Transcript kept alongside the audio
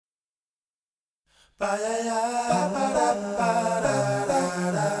There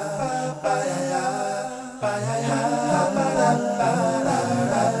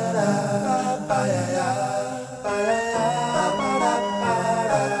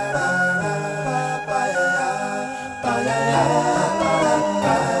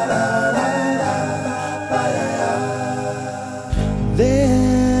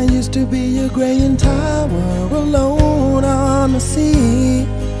used to be a graying tower alone on the sea.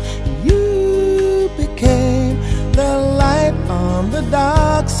 You became the light on the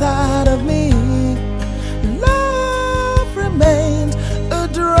dark side of me. Love remains a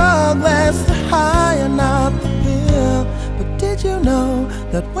drug that's the high and not the pill. But did you know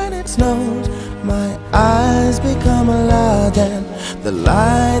that when it snows, my eyes become large and the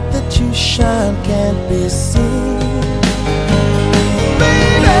light that you shine can't be seen?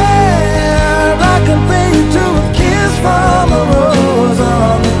 I compare you to a kiss from a rose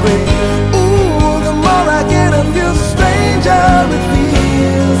on the grave. Ooh, the more I get of you, the stranger it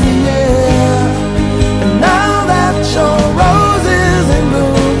feels, yeah. And now that your rose is in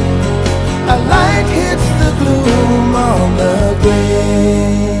bloom, a light hits the gloom on the grave.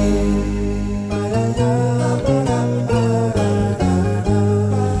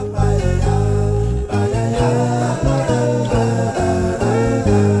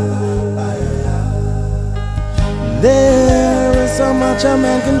 There is so much a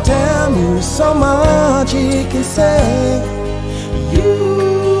man can tell you, so much he can say.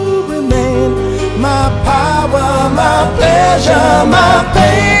 You remain my power, my pleasure, my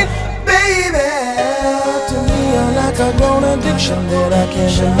pain, baby. To me you're like a grown addiction that I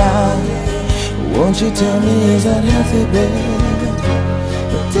can't deny. Won't you tell me, is that healthy, baby?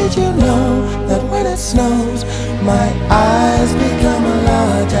 But did you know that when it snows, my eyes become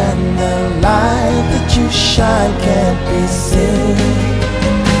large and the light that you shine can't be seen?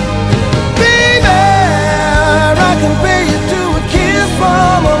 Baby, I compare you to a kiss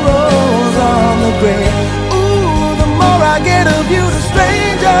from a rose on the grave. Ooh, the more I get of you, the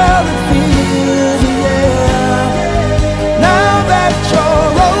stranger it feels, yeah. Now that your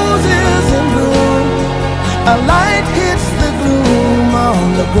rose is in bloom, a light hits the gloom on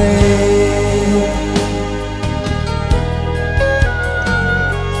the grave.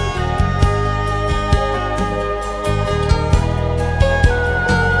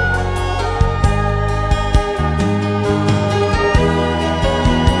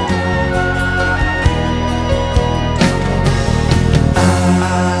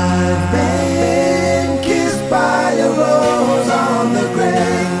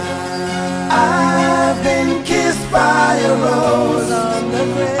 By a rose on the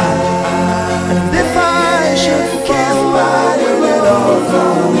grave. And if I should kiss by a rose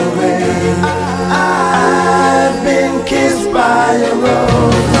on the grave, I've been kissed by a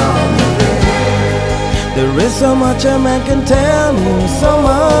rose on the grave. There is so much a man can tell me, so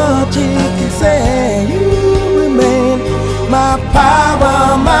much he can say. You remain my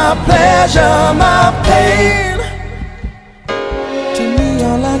power, my pleasure, my pain.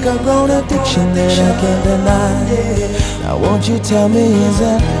 You're like a grown addiction that I can't deny. Now won't you tell me, is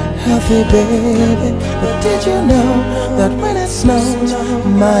that healthy, baby? But did you know that when it snows,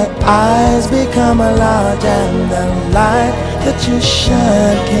 my eyes become large and the light that you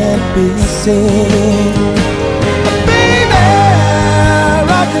shine can't be seen? Baby,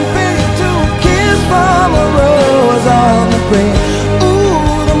 I can feel you to a kiss from a rose on the grave. Ooh,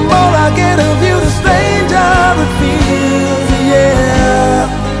 the more I get of you, the stranger it feels, yeah.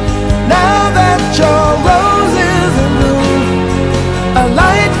 Now that your rose is in bloom, a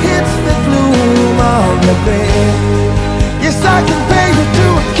light hits the gloom on the grave. Yes, I can pay you to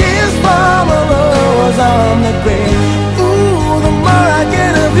a kiss from a rose on the grave. Ooh, the more I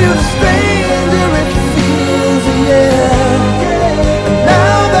get of you, the stranger it feels, yeah. And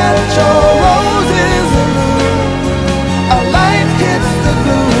now that your rose is in bloom, a light hits the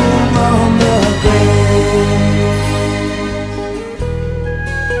gloom on the grave.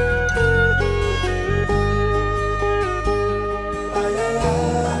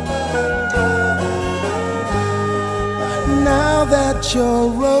 Now that your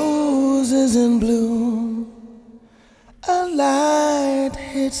rose is in bloom, a light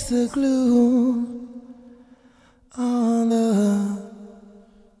hits the gloom on the